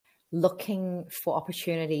looking for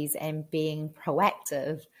opportunities and being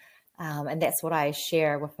proactive. And that's what I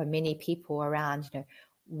share with many people around,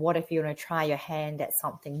 what if you want to try your hand at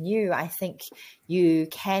something new? I think you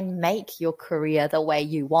can make your career the way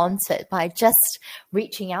you want it by just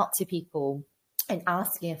reaching out to people and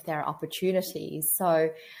asking if there are opportunities. So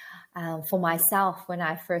for myself, when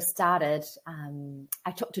I first started,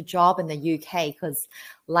 I took a job in the UK because,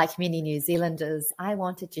 like many New Zealanders, I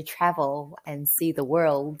wanted to travel and see the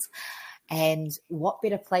world. And what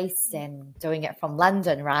better place than doing it from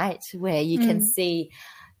London, right? Where you can see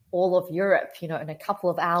all of Europe, in a couple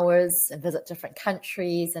of hours, and visit different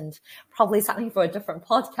countries, and probably something for a different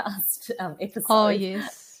podcast episode. Oh,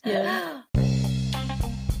 yes. Yeah.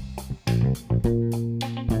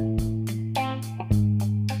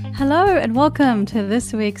 Hello and welcome to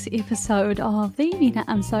this week's episode of the Nina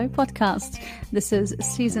Amso podcast. This is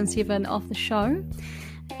season 7 of the show,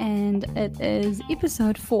 and it is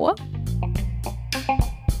episode 4.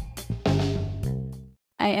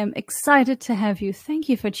 I am excited to have you. Thank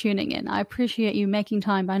you for tuning in. I appreciate you making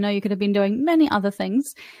time. I know you could have been doing many other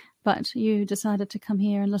things, but you decided to come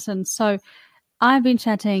here and listen. So I've been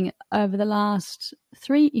chatting over the last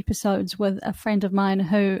 3 episodes with a friend of mine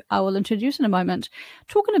who I will introduce in a moment,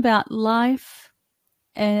 talking about life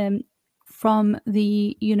from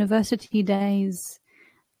the university days,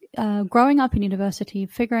 growing up in university,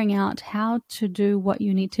 figuring out how to do what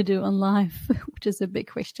you need to do in life, which is a big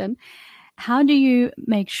question. How do you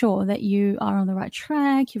make sure that you are on the right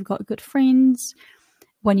track? You've got good friends.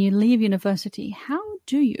 When you leave university, how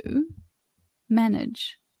do you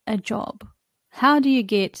manage a job? How do you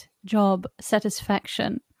get job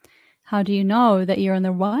satisfaction? How do you know that you're in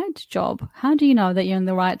the right job? How do you know that you're in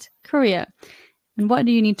the right career? And what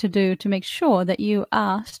do you need to do to make sure that you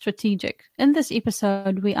are strategic? In this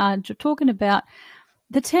episode, we are talking about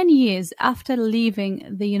the 10 years after leaving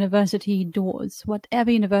the university doors,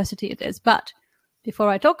 whatever university it is. But before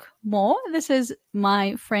I talk more, this is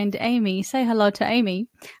my friend Amy. Say hello to Amy.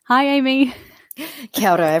 Hi, Amy.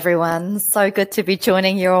 Kia ora, everyone. So good to be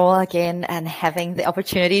joining you all again and having the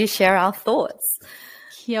opportunity to share our thoughts.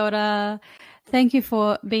 Kia ora. Thank you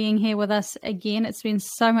for being here with us again. It's been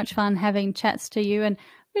so much fun having chats to you, and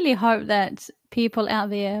really hope that people out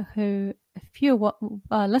there who, if you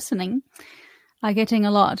are listening, are getting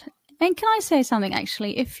a lot. And can I say something,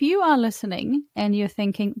 actually? If you are listening and you're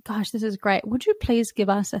thinking, gosh, this is great, would you please give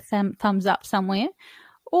us a thumbs up somewhere?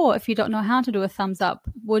 Or if you don't know how to do a thumbs up,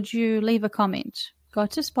 would you leave a comment? Go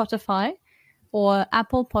to Spotify or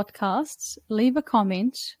Apple Podcasts, leave a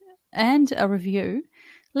comment and a review.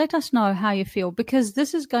 Let us know how you feel, because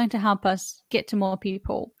this is going to help us get to more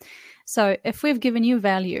people. So if we've given you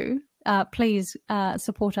value, please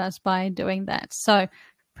support us by doing that. So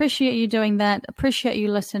appreciate you doing that. Appreciate you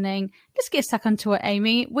listening. Let's get stuck into it,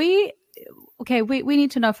 Amy. We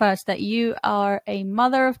need to know first that you are a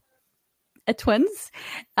mother of twins,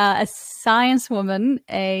 a science woman,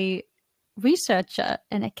 a researcher,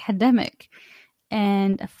 an academic,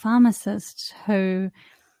 and a pharmacist who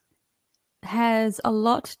has a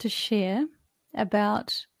lot to share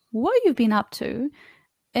about what you've been up to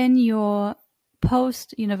in your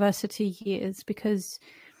post-university years, because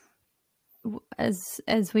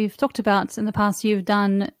as we've talked about in the past, you've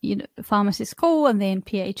done pharmacy school and then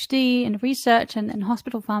PhD in research and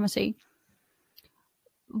hospital pharmacy.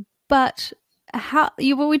 But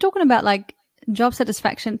we're talking about like job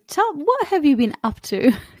satisfaction. What have you been up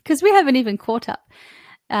to? Because we haven't even caught up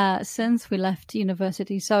since we left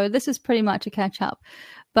university. So this is pretty much a catch up.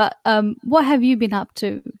 But what have you been up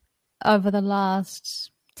to over the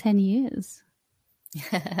last 10 years?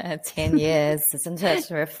 10 years, isn't it?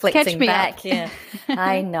 Reflecting back. Yeah,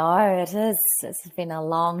 I know it is. It's been a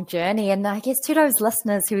long journey. And I guess to those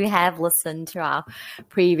listeners who have listened to our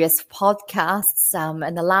previous podcasts,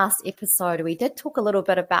 in the last episode, we did talk a little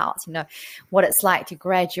bit about, what it's like to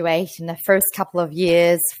graduate in the first couple of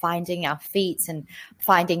years, finding our feet and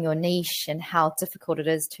finding your niche, and how difficult it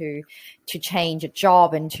is to change a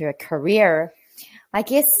job into a career. I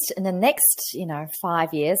guess in the next,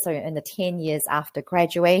 5 years, so in the 10 years after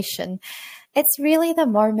graduation, it's really the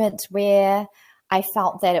moment where I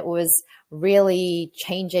felt that it was really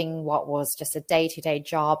changing what was just a day-to-day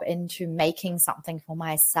job into making something for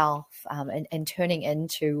myself, and turning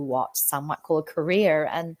into what some might call a career.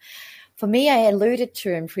 And for me, I alluded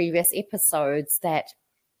to in previous episodes that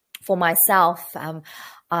for myself,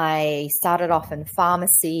 I started off in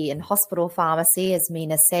pharmacy, in hospital pharmacy, as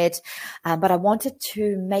Mina said, but I wanted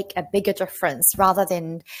to make a bigger difference rather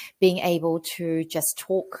than being able to just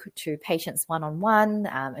talk to patients one-on-one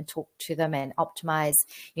and talk to them and optimize,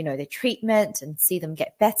 their treatment and see them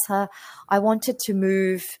get better. I wanted to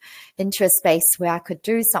move into a space where I could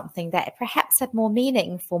do something that perhaps had more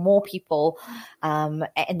meaning for more people. And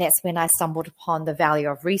that's when I stumbled upon the value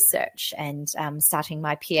of research and starting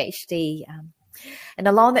my PhD. And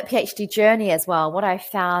along that PhD journey as well, what I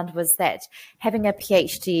found was that having a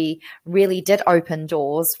PhD really did open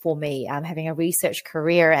doors for me, having a research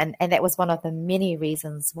career. And that was one of the many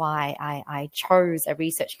reasons why I chose a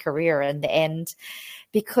research career in the end,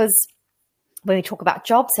 because when we talk about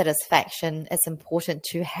job satisfaction, it's important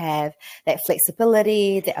to have that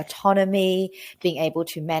flexibility, the autonomy, being able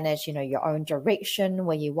to manage, your own direction,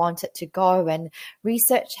 where you want it to go. And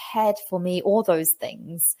research had for me all those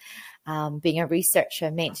things. Being a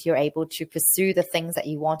researcher meant you're able to pursue the things that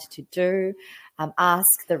you wanted to do, ask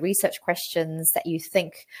the research questions that you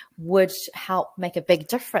think would help make a big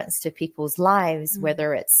difference to people's lives,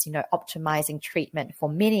 whether it's, optimizing treatment for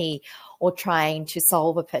many or trying to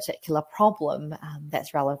solve a particular problem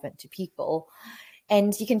that's relevant to people.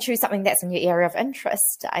 And you can choose something that's in your area of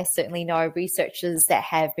interest. I certainly know researchers that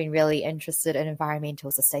have been really interested in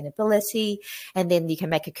environmental sustainability, and then you can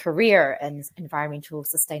make a career in environmental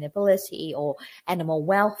sustainability or animal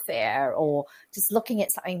welfare, or just looking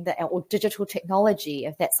at something or digital technology,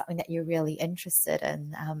 if that's something that you're really interested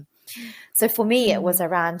in. So for me, it was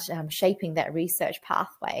around shaping that research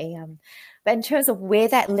pathway. But in terms of where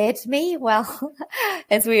that led me, well,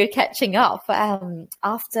 as we were catching up,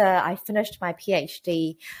 after I finished my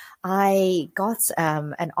PhD, I got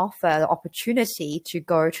an opportunity to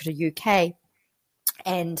go to the UK.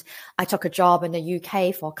 And I took a job in the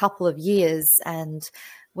UK for a couple of years, and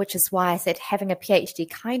which is why I said having a PhD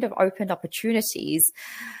kind of opened opportunities.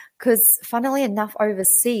 Because funnily enough,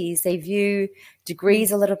 overseas, they view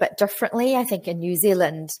degrees a little bit differently. I think in New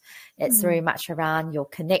Zealand, it's very much around your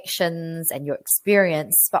connections and your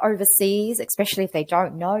experience. But overseas, especially if they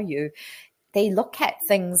don't know you, they look at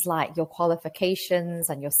things like your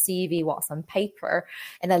qualifications and your CV, what's on paper,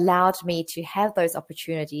 and allowed me to have those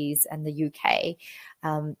opportunities in the UK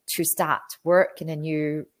to start work in a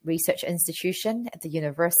new research institution at the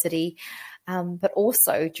university, but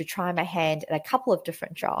also to try my hand at a couple of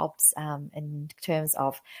different jobs in terms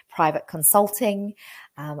of private consulting.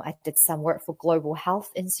 I did some work for global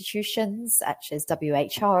health institutions such as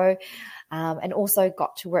WHO, and also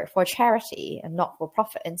got to work for a charity and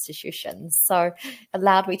not-for-profit institutions. So it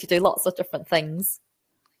allowed me to do lots of different things.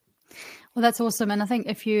 Well, that's awesome. And I think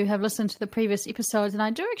if you have listened to the previous episodes, and I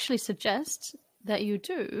do actually suggest that you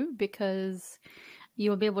do, because you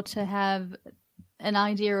will be able to have an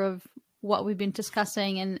idea of what we've been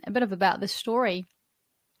discussing and a bit of about this story.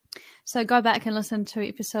 So go back and listen to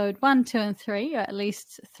episode 1, 2, and 3, or at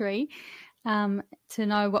least 3, to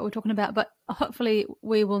know what we're talking about. But hopefully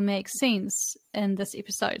we will make sense in this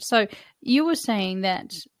episode. So you were saying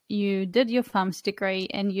that you did your pharmacy degree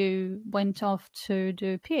and you went off to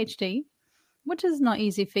do PhD, which is not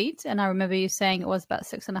easy feat. And I remember you saying it was about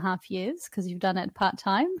 6.5 years because you've done it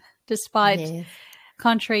part-time, despite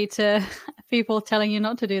contrary to people telling you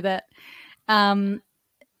not to do that.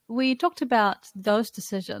 We talked about those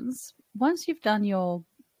decisions. Once you've done your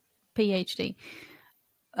PhD,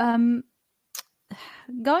 going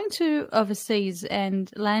to overseas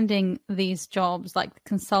and landing these jobs like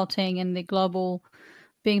consulting and the global,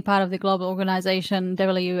 being part of the global organization,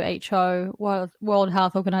 WHO, World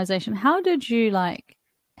Health Organization, how did you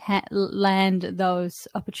land those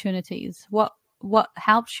opportunities? What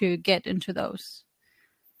helped you get into those?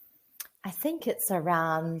 I think it's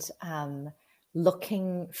around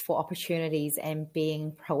looking for opportunities and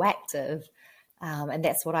being proactive. And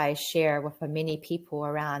that's what I share with many people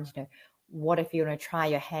around, what if you want to try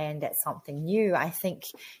your hand at something new? I think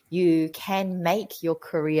you can make your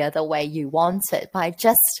career the way you want it by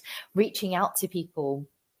just reaching out to people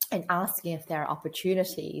and asking if there are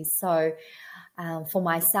opportunities. So for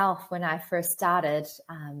myself, when I first started,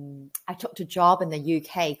 I took a job in the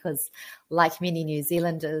UK because, like many New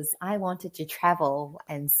Zealanders, I wanted to travel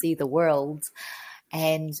and see the world.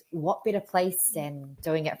 And what better place than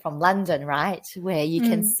doing it from London, right? Where you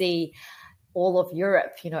can see all of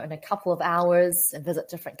Europe, in a couple of hours and visit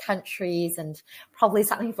different countries, and probably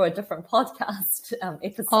something for a different podcast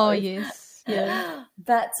episode. Oh, yes. Yeah.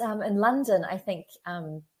 But in London, I think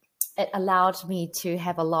it allowed me to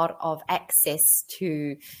have a lot of access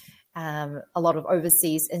to a lot of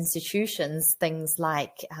overseas institutions, things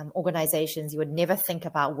like organizations you would never think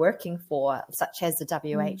about working for, such as the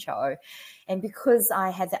WHO. And because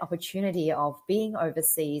I had the opportunity of being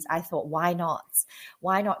overseas, I thought, why not?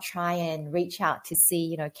 Why not try and reach out to see,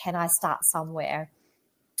 you know, can I start somewhere?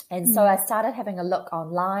 And so I started having a look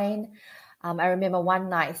online. I remember one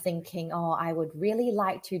night thinking, oh, I would really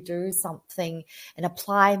like to do something and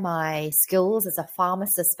apply my skills as a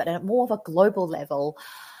pharmacist, but at more of a global level.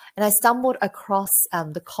 And I stumbled across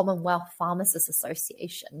the Commonwealth Pharmacists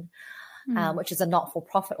Association, which is a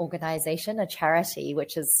not-for-profit organization, a charity,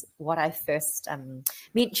 which is what I first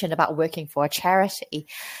mentioned about working for a charity.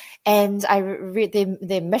 And I read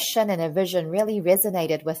their mission and their vision really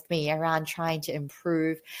resonated with me around trying to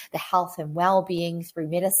improve the health and well-being through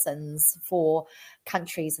medicines for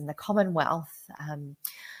countries in the Commonwealth.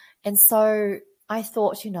 And so I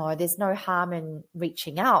thought, you know, there's no harm in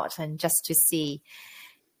reaching out and just to see,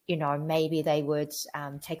 you know, maybe they would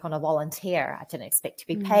take on a volunteer. I didn't expect to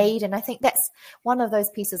be paid. And I think that's one of those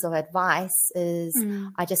pieces of advice is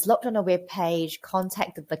I just looked on a web page,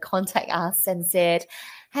 contacted the contact us and said,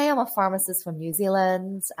 hey, I'm a pharmacist from New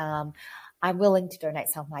Zealand. I'm willing to donate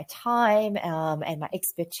some of my time and my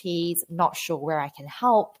expertise. I'm not sure where I can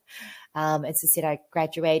help. And so said I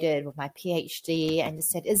graduated with my PhD and just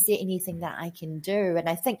said, is there anything that I can do? And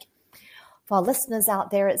I think for our listeners out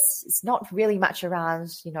there, it's not really much around,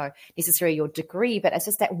 you know, necessarily your degree, but it's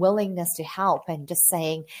just that willingness to help and just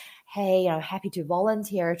saying, hey, I'm happy to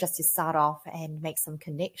volunteer just to start off and make some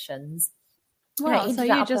connections. Wow, so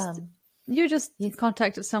you just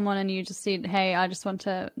contacted someone and you just said, hey, I just want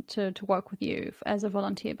to work with you as a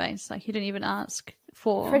volunteer base. Like you didn't even ask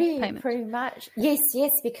for payment. Pretty much. Yes,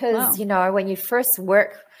 because, you know, when you first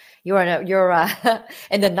work, you're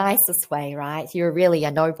in the nicest way, right? You're really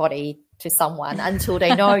a nobody to someone until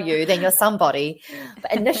they know you, then you're somebody.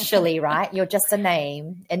 But initially, right, you're just a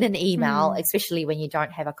name in an email, especially when you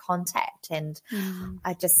don't have a contact. And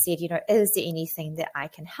I just said, you know, is there anything that I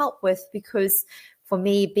can help with? Because for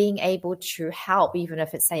me, being able to help, even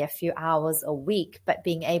if it's, say, a few hours a week, but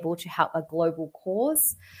being able to help a global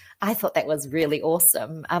cause, I thought that was really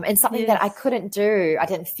awesome. And something that I couldn't do, I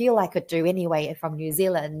didn't feel I could do anyway from New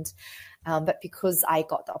Zealand. But because I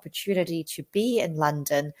got the opportunity to be in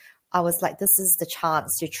London, I was like, this is the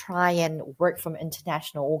chance to try and work from an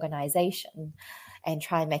international organization and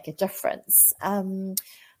try and make a difference.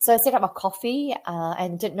 So I set up a coffee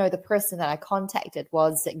and didn't know the person that I contacted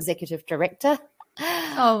was the executive director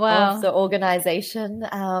of the organization.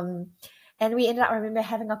 And we ended up, I remember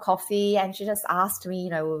having a coffee and she just asked me, you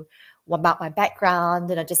know, about my background.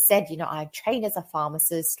 And I just said, you know, I trained as a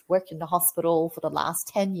pharmacist, worked in the hospital for the last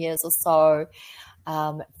 10 years or so.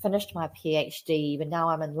 Finished my PhD, but now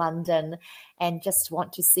I'm in London and just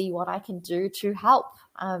want to see what I can do to help.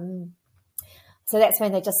 So that's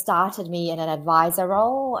when they just started me in an advisor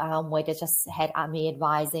role, where they just had me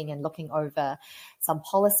advising and looking over some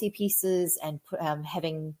policy pieces and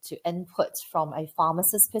having to input from a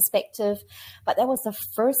pharmacist perspective. But that was the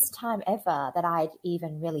first time ever that I'd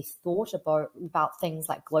even really thought about things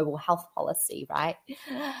like global health policy, right?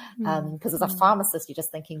 Because as a pharmacist, you're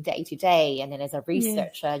just thinking day to day. And then as a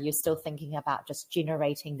researcher, you're still thinking about just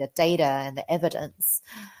generating the data and the evidence.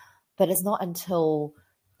 But it's not until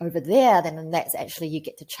over there, then that's actually you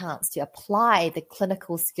get the chance to apply the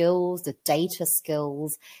clinical skills, the data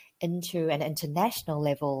skills into an international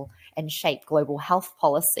level and shape global health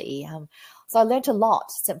policy. So I learned a lot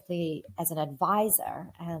simply as an advisor.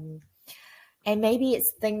 And maybe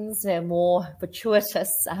it's things that are more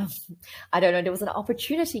fortuitous. I don't know. There was an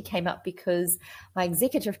opportunity came up because my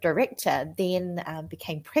executive director then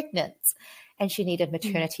became pregnant and she needed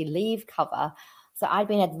maternity leave cover. So I'd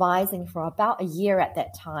been advising for about a year at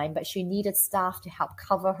that time, but she needed staff to help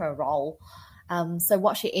cover her role. So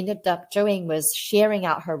what she ended up doing was sharing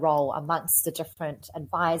out her role amongst the different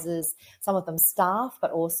advisors, some of them staff,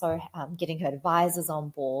 but also getting her advisors on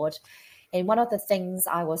board. And one of the things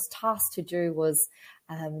I was tasked to do was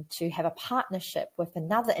to have a partnership with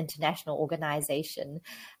another international organization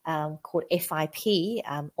called FIP,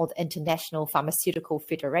 or the International Pharmaceutical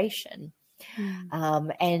Federation.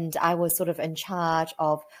 And I was sort of in charge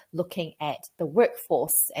of looking at the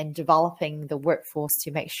workforce and developing the workforce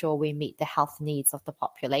to make sure we meet the health needs of the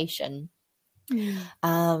population.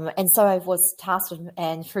 And so I was tasked with,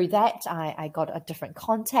 and through that, I got a different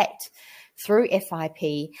contact through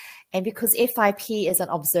FIP. And because FIP is an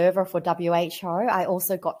observer for WHO, I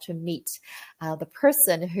also got to meet the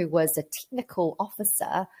person who was a technical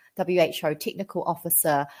officer, WHO technical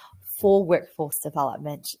officer for workforce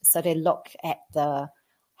development. So they look at the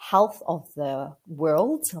health of the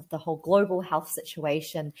world, of the whole global health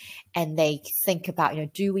situation, and they think about,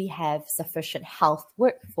 do we have sufficient health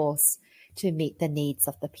workforce to meet the needs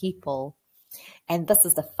of the people? And this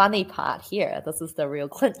is the funny part here, this is the real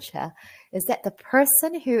clincher, is that the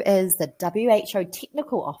person who is the WHO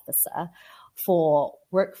technical officer for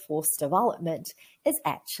workforce development is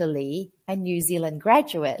actually a New Zealand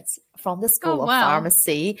graduate from the School of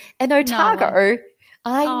Pharmacy in Otago. No.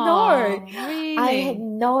 I know. Really? I had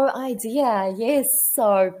no idea. Yes.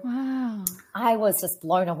 So wow. I was just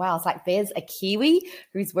blown away. I was like, there's a Kiwi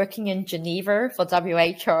who's working in Geneva for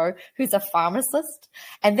WHO, who's a pharmacist.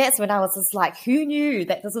 And that's when I was just like, who knew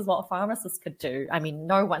that this is what pharmacists could do? I mean,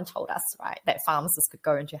 no one told us, right, that pharmacists could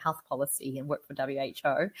go into health policy and work for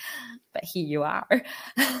WHO. But here you are.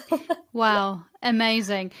 Wow.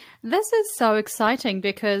 Amazing. This is so exciting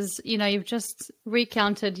because, you've just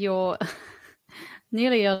recounted your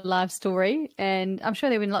nearly your life story. And I'm sure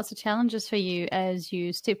there have been lots of challenges for you as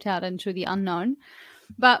you stepped out into the unknown.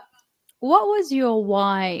 But what was your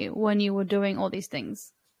why when you were doing all these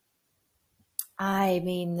things? I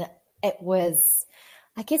mean, I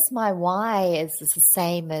guess my why is the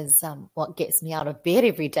same as what gets me out of bed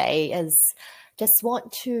every day, is just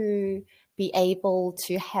want to be able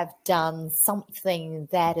to have done something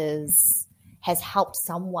that has helped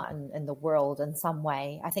someone in the world in some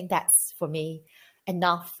way. I think that's, for me,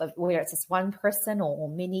 enough, of whether it's just one person or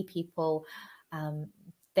many people,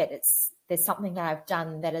 that there's something that I've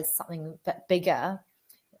done that is something a bit bigger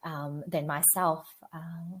than myself.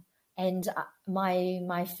 And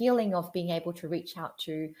my feeling of being able to reach out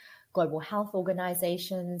to global health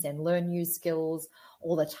organizations and learn new skills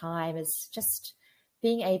all the time is just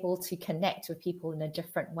being able to connect with people in a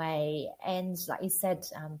different way. And like you said,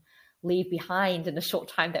 leave behind, in the short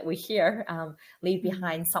time that we're here, leave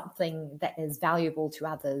behind something that is valuable to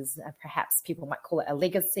others. Perhaps people might call it a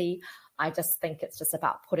legacy. I just think it's just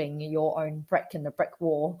about putting your own brick in the brick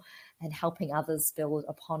wall and helping others build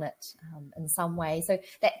upon it in some way. So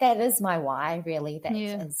that is my why, really. That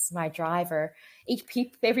is my driver.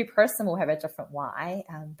 Every person will have a different why,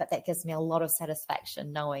 but that gives me a lot of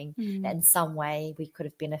satisfaction knowing that in some way we could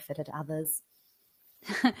have benefited others.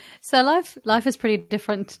 So life is pretty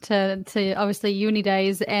different to obviously uni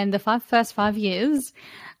days and the first 5 years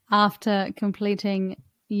after completing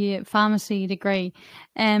your pharmacy degree.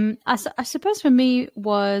 I suppose for me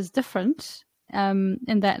was different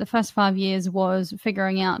in that the first 5 years was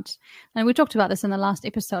figuring out, and we talked about this in the last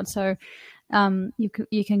episode, so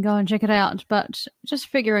you can go and check it out, but just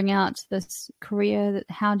figuring out this career,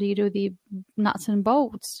 how do you do the nuts and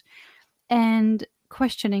bolts, and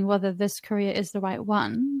questioning whether this career is the right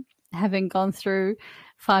one, having gone through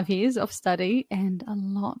 5 years of study and a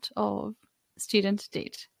lot of student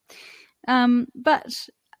debt. But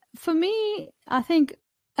for me, I think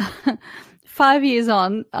 5 years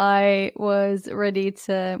on, I was ready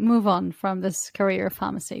to move on from this career of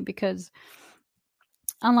pharmacy because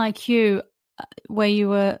unlike you, where you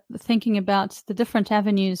were thinking about the different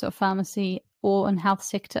avenues of pharmacy or in health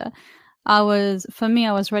sector, I was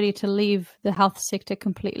ready to leave the health sector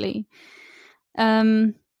completely.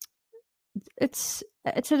 It's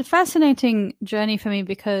a fascinating journey for me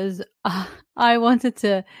because I wanted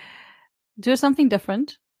to do something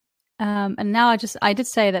different. And now I did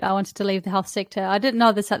say that I wanted to leave the health sector. I didn't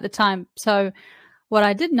know this at the time. So what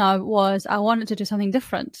I did know was I wanted to do something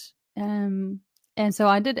different. And so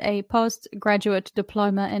I did a postgraduate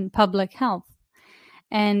diploma in public health.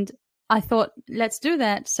 And I thought, let's do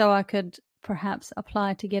that so I could perhaps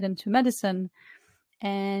apply to get into medicine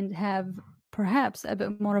and have perhaps a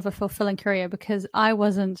bit more of a fulfilling career because I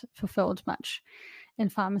wasn't fulfilled much in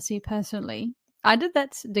pharmacy personally. I did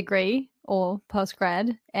that degree or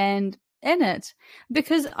postgrad, and in it,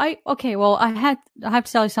 because I have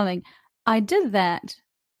to tell you something. I did that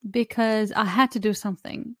because I had to do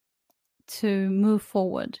something to move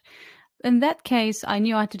forward. In that case, I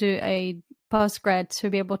knew I had to do a postgrad to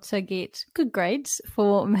be able to get good grades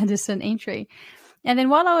for medicine entry. And then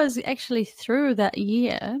while I was actually through that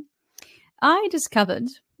year, I discovered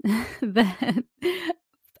that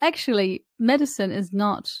actually medicine is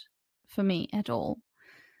not for me at all.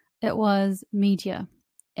 It was media.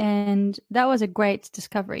 And that was a great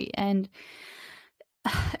discovery. And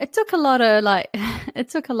it took a lot of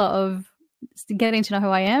getting to know who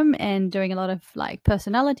I am and doing a lot of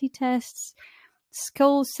personality tests,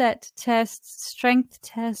 skill set tests, strength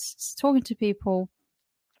tests, talking to people,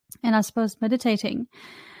 and I suppose meditating.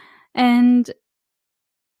 And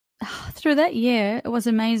through that year, it was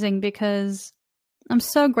amazing because I'm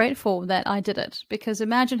so grateful that I did it. Because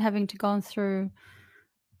imagine having to go through,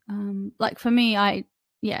 for me, I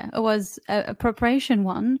it was a preparation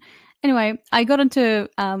one. Anyway, I got into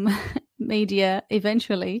media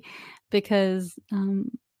eventually because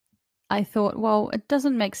I thought, well, it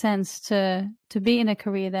doesn't make sense to be in a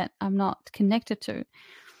career that I'm not connected to.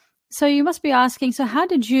 So you must be asking, so how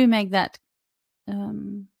did you make that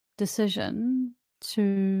decision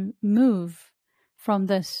to move from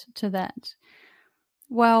this to that?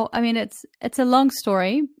 Well, I mean, it's a long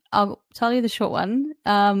story. I'll tell you the short one.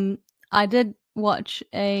 I did watch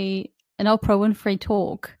an Oprah Winfrey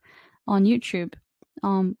talk on YouTube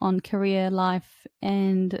on career, life,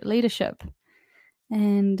 and leadership,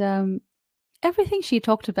 and everything she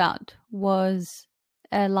talked about was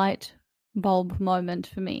a light bulb moment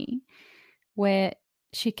for me, where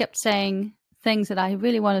she kept saying things that I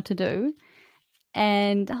really wanted to do.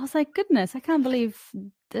 And I was like, goodness, I can't believe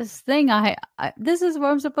this thing. This is what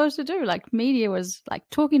I'm supposed to do. Like, media was like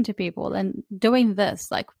talking to people and doing this,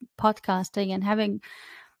 like podcasting and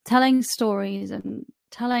telling stories and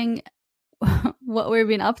telling what we've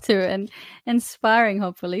been up to and inspiring,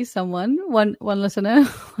 hopefully, one listener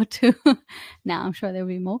or two. Now I'm sure there'll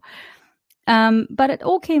be more. But it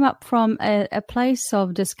all came up from a place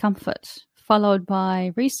of discomfort, followed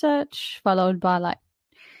by research, followed by like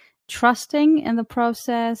trusting in the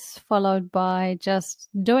process, followed by just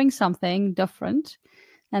doing something different.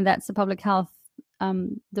 And that's the public health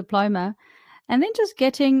diploma. And then just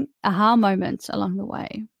getting aha moments along the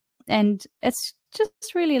way. And it's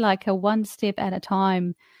just really like a one step at a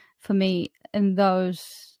time for me in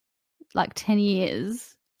those like 10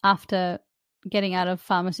 years after getting out of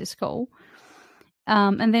pharmacy school.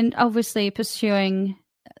 And then obviously pursuing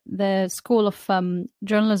the School of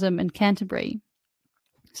Journalism in Canterbury.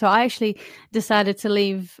 So I actually decided to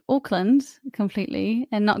leave Auckland completely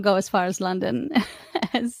and not go as far as London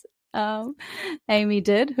as Amy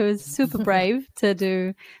did, who was super brave to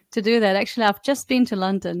do that. Actually, I've just been to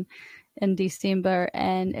London in December,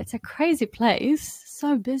 and it's a crazy place,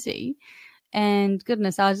 so busy. And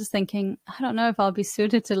goodness, I was just thinking, I don't know if I'll be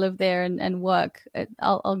suited to live there and work.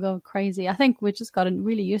 I'll go crazy. I think we've just gotten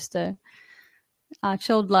really used to our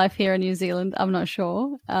chilled life here in New Zealand. I'm not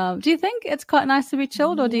sure. Do you think it's quite nice to be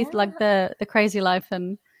chilled, or do you like the crazy life?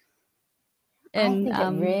 I think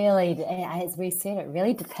it really, as we said, it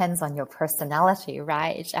really depends on your personality,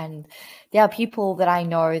 right? And there are people that I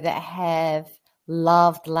know that have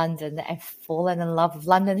loved London, that have fallen in love with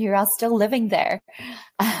London, who are still living there.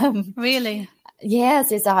 Really? Yes,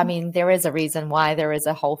 there is a reason why there is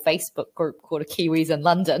a whole Facebook group called Kiwis in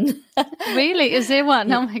London. Really? Is there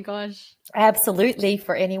one? Oh my gosh. Absolutely.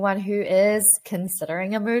 For anyone who is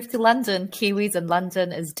considering a move to London, Kiwis in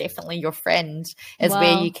London is definitely your friend, is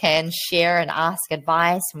where you can share and ask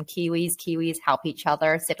advice from Kiwis. Kiwis help each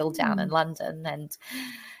other settle down in London. And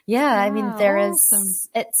there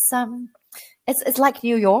awesome. is, it's like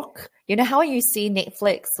New York. You know how you see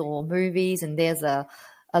Netflix or movies and there's a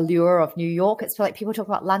allure of New York? It's like people talk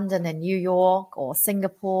about London and New York or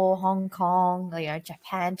Singapore, Hong Kong,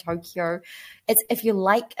 Japan, Tokyo. It's, if you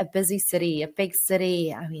like a busy city, a big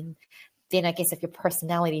city, then I guess if your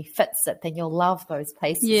personality fits it, then you'll love those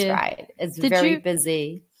places, right? It's very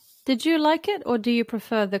busy. Did you like it, or do you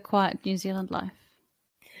prefer the quiet New Zealand life?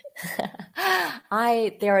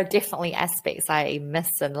 There are definitely aspects I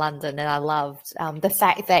miss in London, and I loved the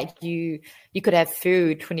fact that you could have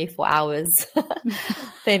food 24 hours.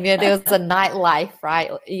 Then there was a nightlife,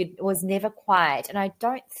 right? It was never quiet, and I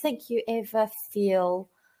don't think you ever feel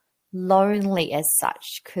lonely as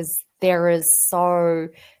such, because there is so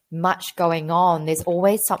much going on. There's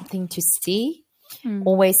always something to see.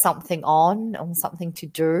 Always something on or something to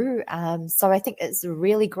do. So I think it's a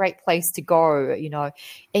really great place to go,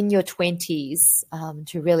 in your 20s,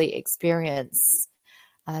 to really experience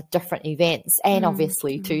different events and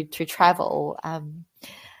obviously to travel. And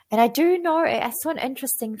I do know, I saw an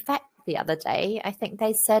interesting fact the other day. I think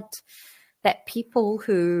they said that people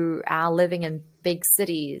who are living in big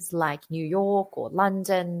cities like New York or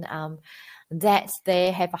London, that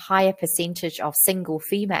they have a higher percentage of single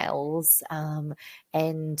females,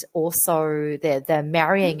 and also the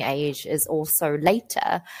marrying age is also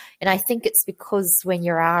later. And I think it's because when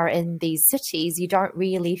you are in these cities, you don't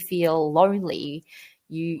really feel lonely,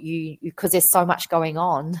 because there's so much going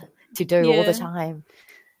on to do all the time.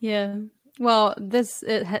 Yeah. Well, this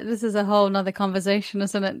is a whole nother conversation,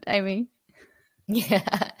 isn't it, Amy?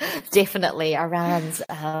 Yeah, definitely around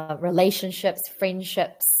relationships,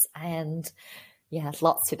 friendships, and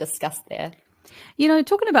lots to discuss there.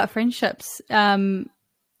 Talking about friendships, I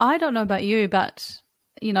don't know about you, but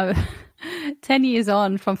 10 years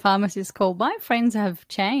on from pharmacy school, my friends have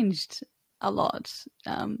changed a lot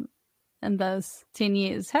in those 10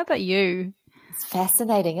 years. How about you? It's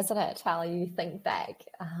fascinating, isn't it? How you think back.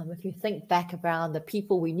 If you think back around the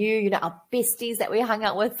people we knew, our besties that we hung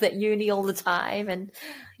out with at uni all the time, and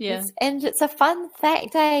it's a fun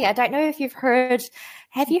fact, eh? I don't know if you've heard.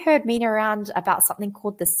 Have you heard, Mina, around about something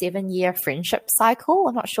called the 7-year friendship cycle?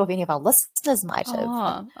 I'm not sure if any of our listeners might have.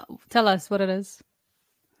 Oh, tell us what it is.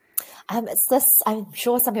 It's this, I'm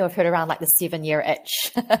sure some people have heard around like the 7-year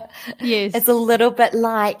itch. Yes. It's a little bit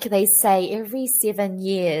like they say every 7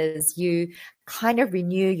 years you kind of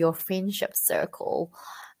renew your friendship circle.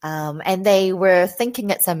 And they were thinking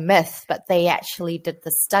it's a myth, but they actually did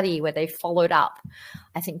the study where they followed up,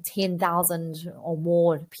 I think, 10,000 or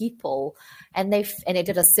more people. And they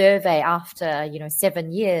did a survey after,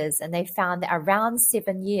 7 years, and they found that around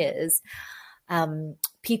 7 years,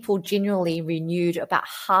 people generally renewed about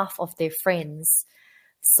half of their friends.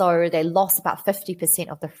 So they lost about 50%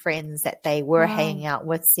 of the friends that they were hanging out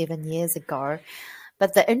with 7 years ago.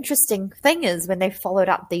 But the interesting thing is when they followed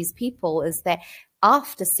up these people is that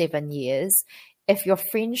after 7 years, if your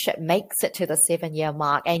friendship makes it to the 7-year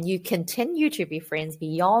mark and you continue to be friends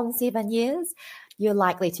beyond 7 years, you're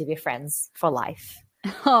likely to be friends for life.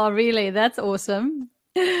 Oh, really? That's awesome.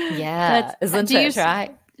 Yeah, isn't it,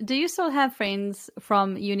 right? Do you still have friends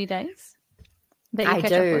from uni days that you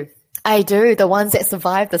catch up with? I do. The ones that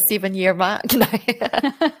survived the 7-year mark.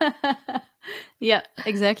 Yeah,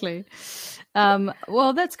 exactly.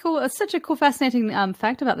 Well, that's cool. It's such a cool, fascinating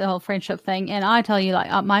fact about the whole friendship thing. And I tell you,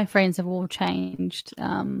 like, my friends have all changed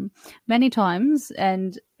many times.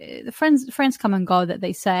 And the friends come and go that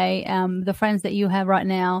they say. The friends that you have right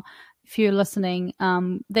now, if you're listening,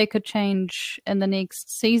 they could change in the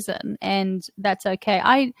next season, and that's okay.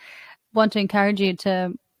 I want to encourage you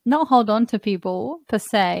to not hold on to people per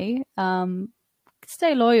se.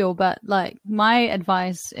 Stay loyal, but like my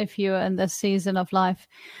advice, if you're in this season of life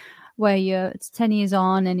where it's 10 years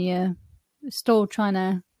on and you're still trying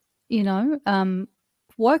to,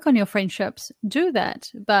 work on your friendships, do that,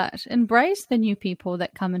 but embrace the new people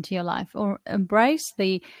that come into your life, or embrace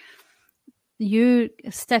you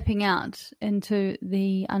stepping out into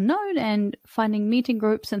the unknown and finding meeting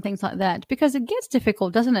groups and things like that, because it gets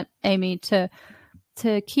difficult, doesn't it, Amy, to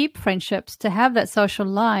keep friendships, to have that social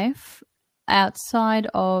life outside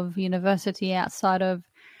of university, outside of,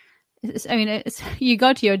 you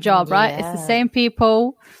go to your job, right? It's the same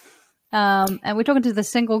people. And we're talking to the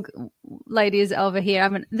single ladies over here. I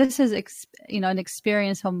mean, this is, an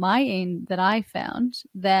experience on my end that I found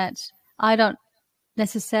that I don't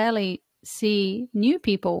necessarily see new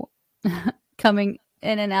people coming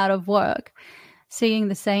in and out of work, seeing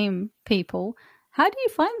the same people. How do you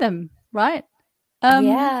find them, right?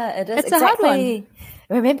 It is. It's exactly. a hard one.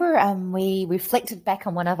 Remember, we reflected back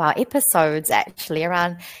on one of our episodes actually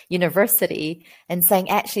around university and saying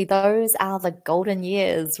actually those are the golden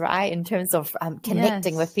years, right? In terms of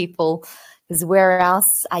connecting with people, because where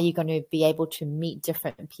else are you going to be able to meet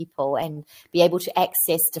different people and be able to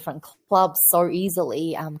access different clubs so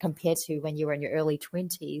easily compared to when you were in your early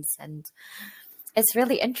 20s? And it's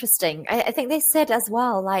really interesting. I think they said as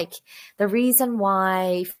well, like the reason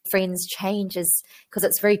why friends change is because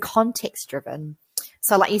it's very context driven.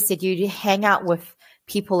 So like you said, you hang out with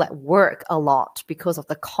people at work a lot because of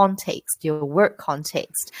the context, your work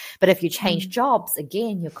context. But if you change jobs,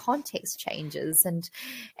 again, your context changes.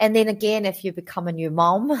 And then again, if you become a new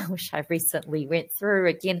mom, which I recently went through,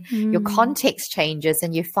 again, your context changes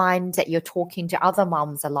and you find that you're talking to other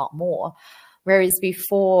moms a lot more. Whereas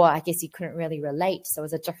before, I guess you couldn't really relate. So it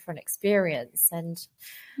was a different experience. And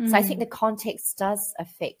so I think the context does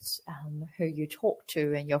affect who you talk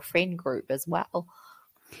to in your friend group as well.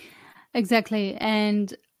 Exactly.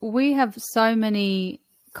 And we have so many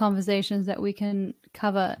conversations that we can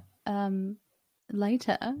cover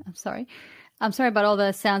later. I'm sorry about all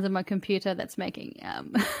the sounds of my computer that's making,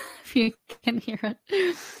 if you can hear it.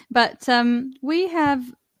 But we have,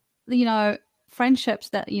 friendships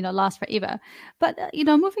that, last forever. But,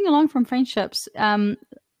 moving along from friendships,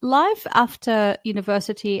 life after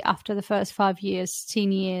university, after the first 5 years,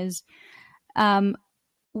 10 years,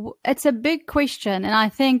 it's a big question, and I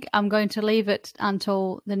think I'm going to leave it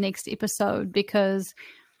until the next episode, because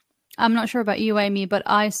I'm not sure about you, Amy, but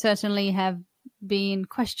I certainly have been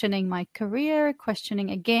questioning my career,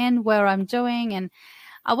 questioning again where I'm doing, and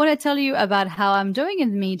I want to tell you about how I'm doing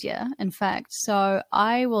in media, in fact. So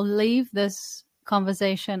I will leave this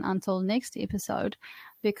conversation until next episode,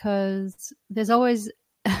 because there's always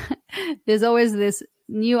this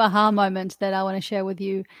new aha moment that I want to share with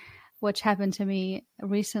you, which happened to me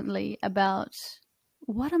recently, about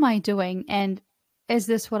what am I doing, and is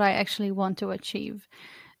this what I actually want to achieve?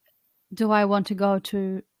 Do I want to go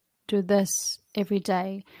to do this every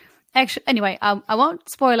day? Actually, anyway, I won't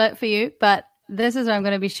spoil it for you, but this is what I'm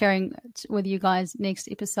going to be sharing with you guys next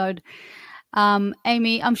episode.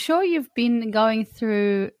 Amy, I'm sure you've been going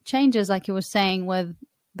through changes, like you were saying, with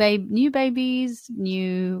new babies,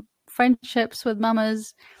 new friendships with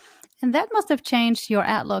mamas, and that must have changed your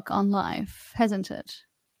outlook on life, hasn't it?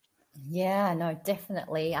 Yeah, no,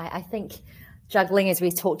 definitely. I think juggling, as we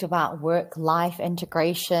talked about, work-life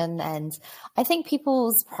integration, and I think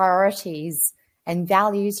people's priorities and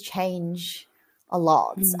values change a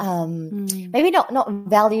lot. Maybe not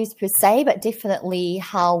values per se, but definitely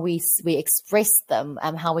how we express them,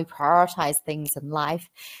 how we prioritize things in life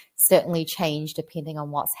certainly change depending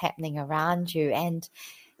on what's happening around you. And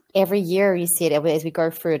every year, you said, as we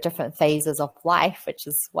go through different phases of life, which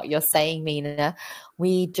is what you're saying, Mina,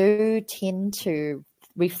 we do tend to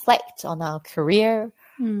reflect on our career,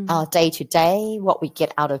 our day-to-day, what we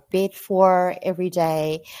get out of bed for every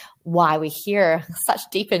day, why we're here. Such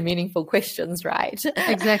deep and meaningful questions, right?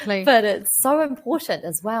 Exactly. But it's so important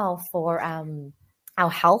as well for our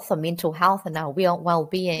health, our mental health, and our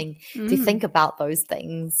well-being to think about those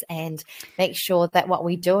things and make sure that what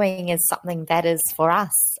we're doing is something that is for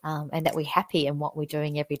us, and that we're happy in what we're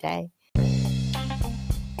doing every day.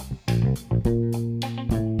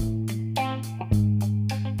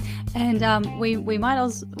 And we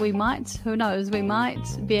might who knows, we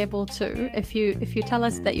might be able to, if you tell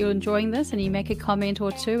us that you're enjoying this and you make a comment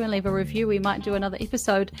or two and leave a review, we might do another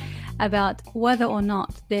episode about whether or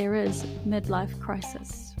not there is midlife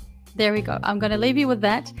crisis. There we go. I'm going to leave you with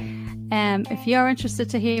that. If you're interested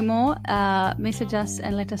to hear more, message us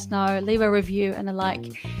and let us know. Leave a review and a like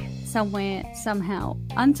somewhere, somehow.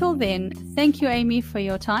 Until then, thank you, Amy, for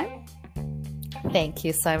your time. Thank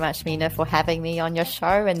you so much, Mina, for having me on your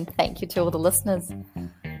show, and thank you to all the listeners.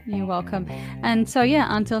 You're welcome. And so, yeah,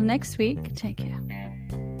 until next week, take care.